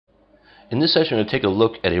In this session, we're going to take a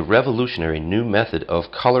look at a revolutionary new method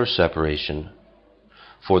of color separation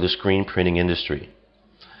for the screen printing industry.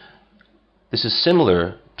 This is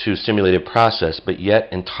similar to simulated process, but yet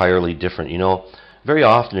entirely different. You know, very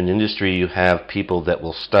often in industry you have people that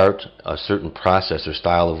will start a certain process or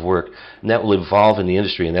style of work, and that will evolve in the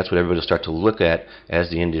industry, and that's what everybody will start to look at as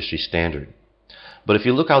the industry standard. But if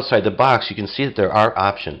you look outside the box, you can see that there are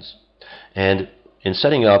options. And in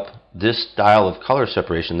setting up this style of color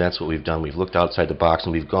separation, that's what we've done. We've looked outside the box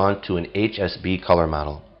and we've gone to an HSB color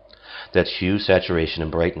model. That's hue, saturation,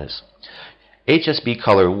 and brightness. HSB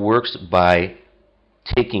color works by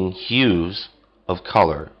taking hues of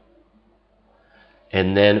color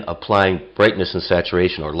and then applying brightness and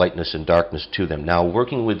saturation, or lightness and darkness, to them. Now,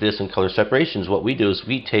 working with this in color separations, what we do is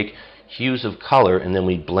we take hues of color and then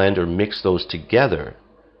we blend or mix those together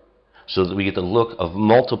so that we get the look of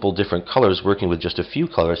multiple different colors, working with just a few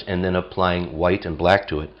colors and then applying white and black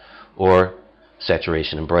to it, or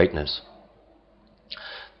saturation and brightness.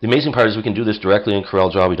 The amazing part is we can do this directly in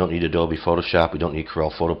CorelDRAW. We don't need Adobe Photoshop, we don't need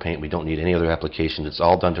Corel Photo Paint, we don't need any other application. It's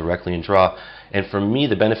all done directly in Draw. And for me,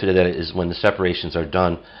 the benefit of that is when the separations are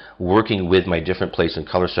done, working with my different place and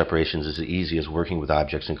color separations is as easy as working with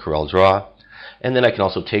objects in CorelDRAW. And then I can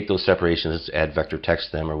also take those separations, add vector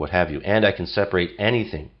text to them or what have you, and I can separate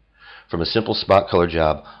anything from a simple spot color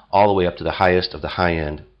job all the way up to the highest of the high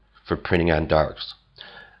end for printing on darks.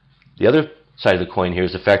 The other side of the coin here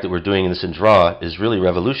is the fact that we're doing this in Draw is really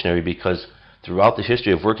revolutionary, because throughout the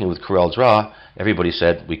history of working with CorelDRAW, everybody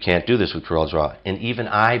said we can't do this with CorelDRAW, and even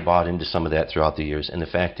I bought into some of that throughout the years. And the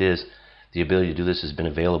fact is, the ability to do this has been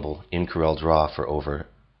available in CorelDRAW for over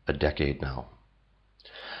a decade now.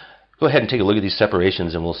 Go ahead and take a look at these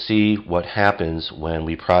separations and we'll see what happens when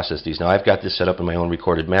we process these. Now, I've got this set up in my own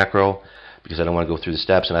recorded macro because I don't want to go through the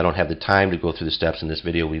steps, and I don't have the time to go through the steps in this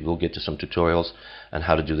video. We will get to some tutorials on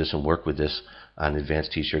how to do this and work with this on the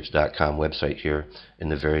advancedtshirts.com website here in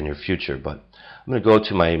the very near future. But I'm going to go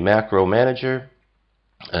to my macro manager,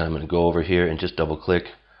 and I'm going to go over here and just double click,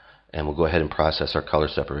 and we'll go ahead and process our color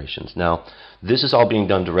separations. Now, this is all being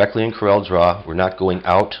done directly in CorelDRAW. We're not going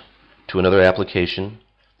out to another application.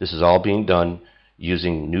 This is all being done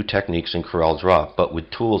using new techniques in CorelDRAW, but with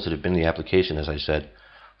tools that have been in the application, as I said,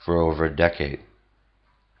 for over a decade.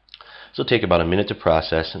 So it'll take about a minute to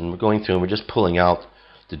process, and we're going through and we're just pulling out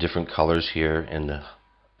the different colors here, and the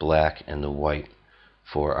black and the white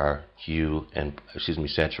for our hue and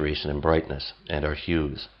saturation and brightness, and our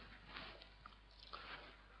hues.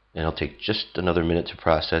 And it'll take just another minute to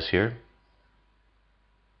process here.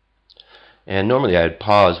 And normally I'd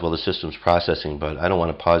pause while the system's processing, but I don't want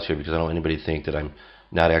to pause here because I don't want anybody to think that I'm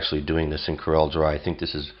not actually doing this in CorelDRAW. I think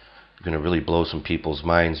this is going to really blow some people's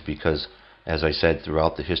minds because, as I said,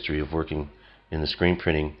 throughout the history of working in the screen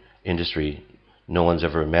printing industry, no one's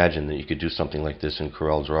ever imagined that you could do something like this in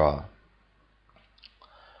CorelDRAW.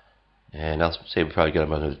 And I'll say we probably got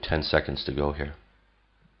about another 10 seconds to go here.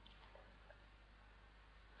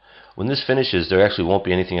 When this finishes, there actually won't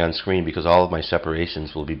be anything on screen because all of my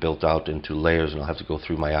separations will be built out into layers, and I'll have to go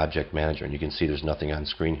through my object manager, and you can see there's nothing on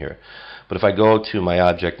screen here. But if I go to my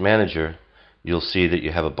object manager, you'll see that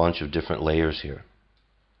you have a bunch of different layers here.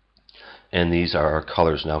 And these are our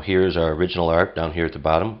colors. Now, here's our original art down here at the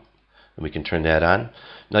bottom, and we can turn that on.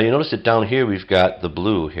 Now, you notice that down here we've got the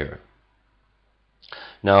blue here.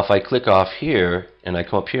 Now, if I click off here and I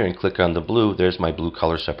come up here and click on the blue, there's my blue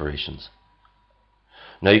color separations.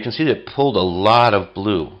 Now, you can see that it pulled a lot of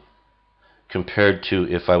blue compared to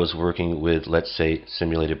if I was working with, let's say,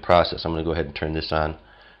 simulated process. I'm going to go ahead and turn this on,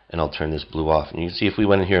 and I'll turn this blue off. And you can see if we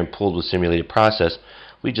went in here and pulled with simulated process,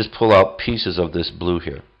 we just pull out pieces of this blue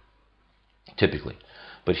here, typically.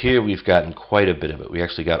 But here we've gotten quite a bit of it. We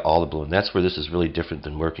actually got all the blue, and that's where this is really different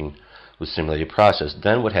than working with simulated process.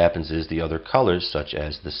 Then what happens is the other colors, such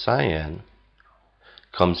as the cyan,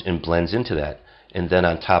 comes and blends into that. And then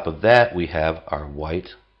on top of that, we have our white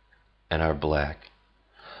and our black.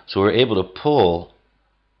 So we're able to pull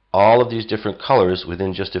all of these different colors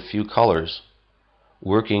within just a few colors,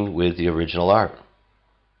 working with the original art.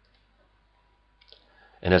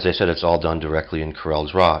 And as I said, it's all done directly in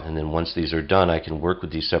CorelDRAW. And then once these are done, I can work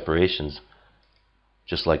with these separations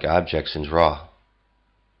just like objects in Draw.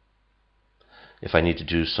 If I need to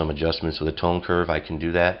do some adjustments with a tone curve, I can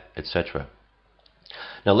do that, etc.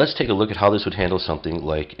 Now let's take a look at how this would handle something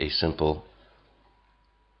like a simple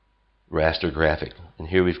raster graphic. And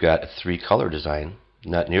here we've got a 3-color design,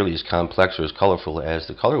 not nearly as complex or as colorful as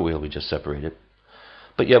the color wheel we just separated,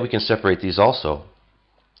 but yet we can separate these also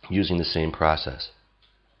using the same process.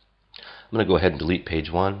 I'm going to go ahead and delete page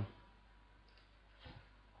 1,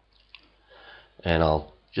 and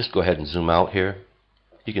I'll just go ahead and zoom out here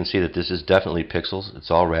you can see that this is definitely pixels.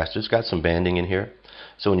 It's all raster. It's got some banding in here.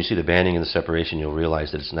 So when you see the banding and the separation, you'll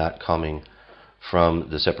realize that it's not coming from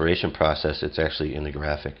the separation process. It's actually in the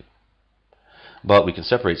graphic. But we can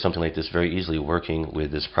separate something like this very easily working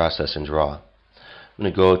with this process in Draw. I'm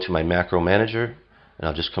going to go to my macro manager, and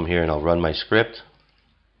I'll just come here and I'll run my script.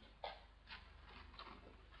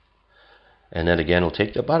 And then again, it'll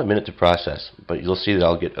take about a minute to process. But you'll see that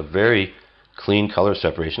I'll get a very clean color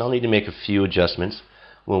separation. I'll need to make a few adjustments.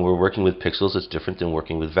 When we're working with pixels, it's different than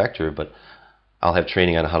working with vector, but I'll have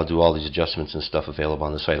training on how to do all these adjustments and stuff available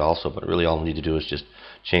on the site also. But really all we need to do is just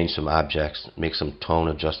change some objects, make some tone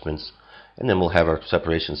adjustments, and then we'll have our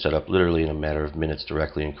separation set up literally in a matter of minutes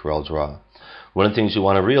directly in CorelDRAW. One of the things you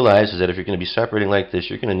want to realize is that if you're going to be separating like this,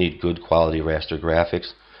 you're going to need good quality raster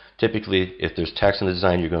graphics. Typically, if there's text in the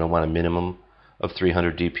design, you're going to want a minimum of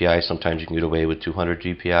 300 dpi. Sometimes you can get away with 200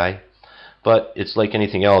 dpi. But it's like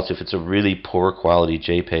anything else. If it's a really poor quality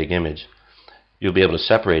JPEG image, you'll be able to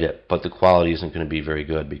separate it, but the quality isn't going to be very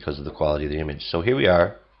good because of the quality of the image. So here we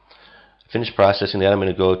are. Finished processing that. I'm going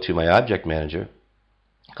to go to my object manager,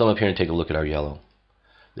 come up here and take a look at our yellow.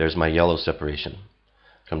 There's my yellow separation.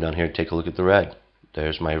 Come down here and take a look at the red.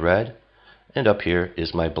 There's my red. And up here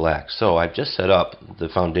is my black. So I've just set up the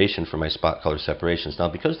foundation for my spot color separations. Now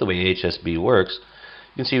because of the way HSB works,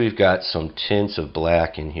 you can see we've got some tints of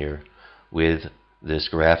black in here with this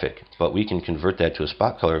graphic. But we can convert that to a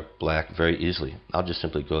spot color black very easily. I'll just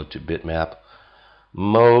simply go to bitmap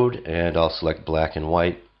mode and I'll select black and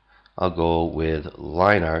white. I'll go with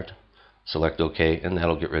line art, select OK, and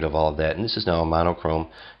that'll get rid of all of that. And this is now a monochrome,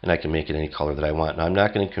 and I can make it any color that I want. Now I'm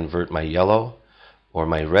not going to convert my yellow or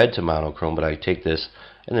my red to monochrome, but I take this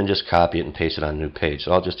and then just copy it and paste it on a new page.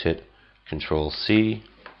 So I'll just hit Control C.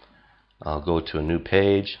 I'll go to a new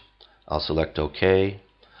page. I'll select OK.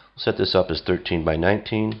 Set this up as 13 by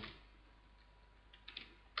 19,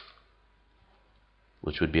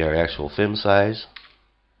 which would be our actual film size.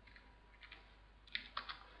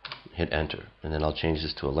 Hit enter, and then I'll change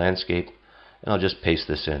this to a landscape, and I'll just paste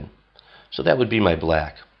this in. So that would be my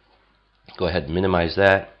black. Go ahead and minimize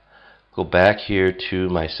that. Go back here to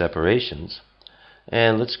my separations,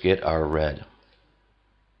 and let's get our red.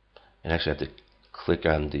 And actually I have to click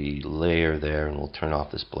on the layer there, and we'll turn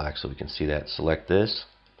off this black so we can see that. Select this.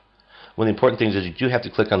 One of the important things is you do have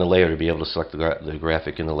to click on the layer to be able to select the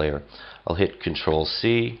graphic in the layer. I'll hit Control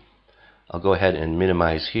C. I'll go ahead and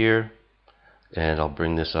minimize here, and I'll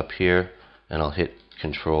bring this up here, and I'll hit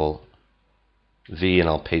Control V, and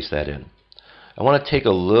I'll paste that in. I want to take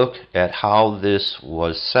a look at how this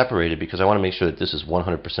was separated because I want to make sure that this is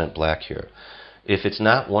 100% black here. If it's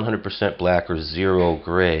not 100% black or zero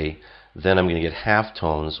gray, then I'm going to get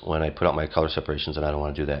halftones when I put out my color separations, and I don't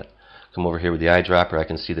want to do that. Come over here with the eyedropper. I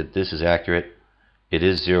can see that this is accurate. It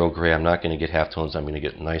is zero gray. I'm not going to get halftones. I'm going to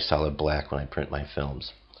get nice solid black when I print my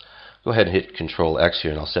films. Go ahead and hit Control X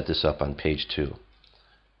here, and I'll set this up on page 2.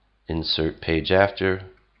 Insert page after,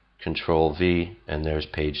 Control V, and there's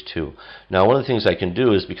page 2. Now one of the things I can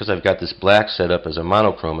do is, because I've got this black set up as a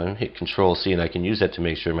monochrome, and hit Control C, and I can use that to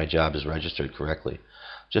make sure my job is registered correctly.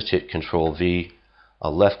 Just hit Control V.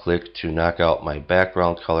 I'll left click to knock out my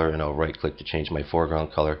background color, and I'll right click to change my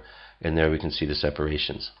foreground color, and there we can see the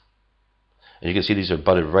separations. And you can see these are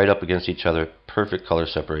butted right up against each other, perfect color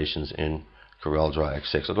separations in CorelDRAW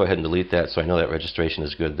X6. I'll go ahead and delete that so I know that registration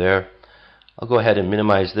is good there. I'll go ahead and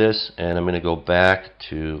minimize this, and I'm going to go back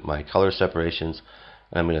to my color separations,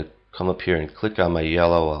 and I'm going to come up here and click on my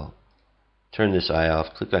yellow. I'll turn this eye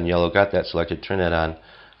off, click on yellow, got that selected, turn that on.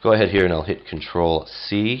 Go ahead here and I'll hit Control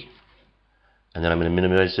C, and then I'm going to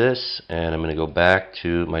minimize this, and I'm going to go back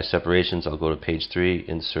to my separations. I'll go to page 3,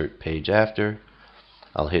 insert page after.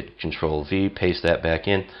 I'll hit Control V, paste that back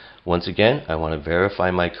in. Once again, I want to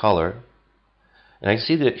verify my color. And I can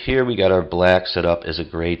see that here we got our black set up as a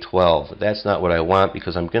gray 12. That's not what I want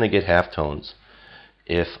because I'm going to get halftones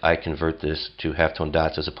if I convert this to halftone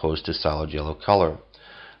dots as opposed to solid yellow color.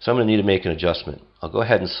 So I'm going to need to make an adjustment. I'll go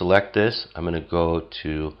ahead and select this. I'm going to go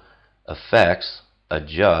to Effects,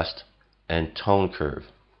 Adjust, and Tone Curve.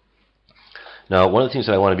 Now one of the things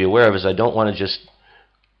that I want to be aware of is I don't want to just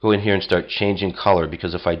go in here and start changing color,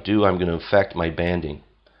 because if I do, I'm going to affect my banding.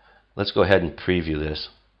 Let's go ahead and preview this.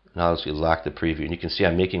 Now let's lock the preview, and you can see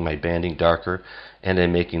I'm making my banding darker and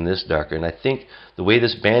I'm making this darker. And I think the way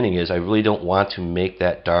this banding is, I really don't want to make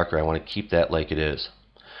that darker. I want to keep that like it is.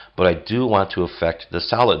 But I do want to affect the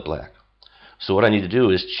solid black. So what I need to do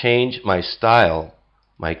is change my style,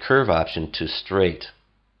 my curve option, to straight.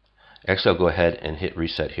 Actually, I'll go ahead and hit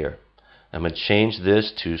reset here. I'm going to change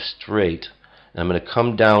this to straight, and I'm going to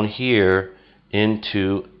come down here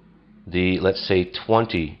into the, let's say,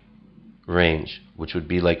 20 range which would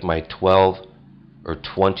be like my 12 or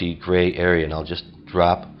 20 gray area, and I'll just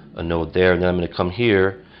drop a node there, and then I'm going to come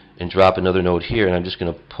here and drop another node here, and I'm just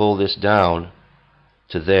going to pull this down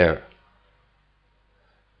to there.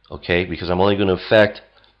 Okay, because I'm only going to affect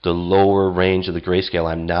the lower range of the grayscale.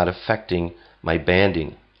 I'm not affecting my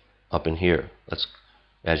banding up in here.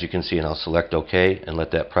 As you can see, and I'll select OK and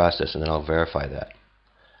let that process, and then I'll verify that.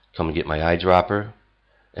 Come and get my eyedropper,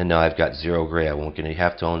 and now I've got 0 gray. I won't get any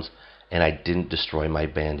halftones, and I didn't destroy my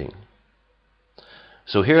banding.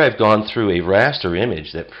 So here I've gone through a raster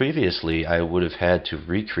image that previously I would have had to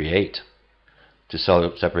recreate to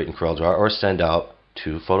separate in CorelDRAW or send out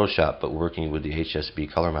to Photoshop, but working with the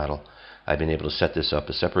HSB color model, I've been able to set this up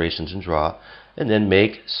as separations in Draw and then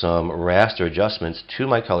make some raster adjustments to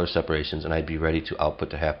my color separations, and I'd be ready to output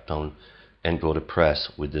the halftone and go to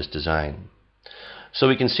press with this design. So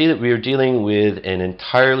we can see that we are dealing with an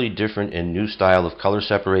entirely different and new style of color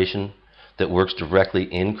separation that works directly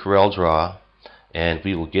in CorelDRAW, and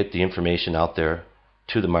we will get the information out there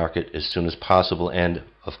to the market as soon as possible, and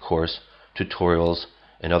of course tutorials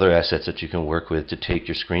and other assets that you can work with to take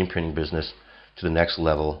your screen printing business to the next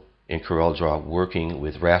level in CorelDRAW, working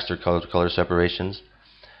with raster color separations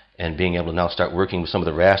and being able to now start working with some of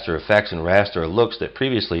the raster effects and raster looks that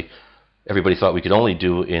previously everybody thought we could only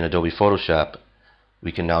do in Adobe Photoshop.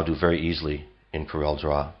 We can now do very easily in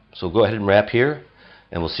CorelDRAW. So go ahead and wrap here,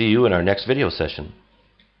 and we'll see you in our next video session.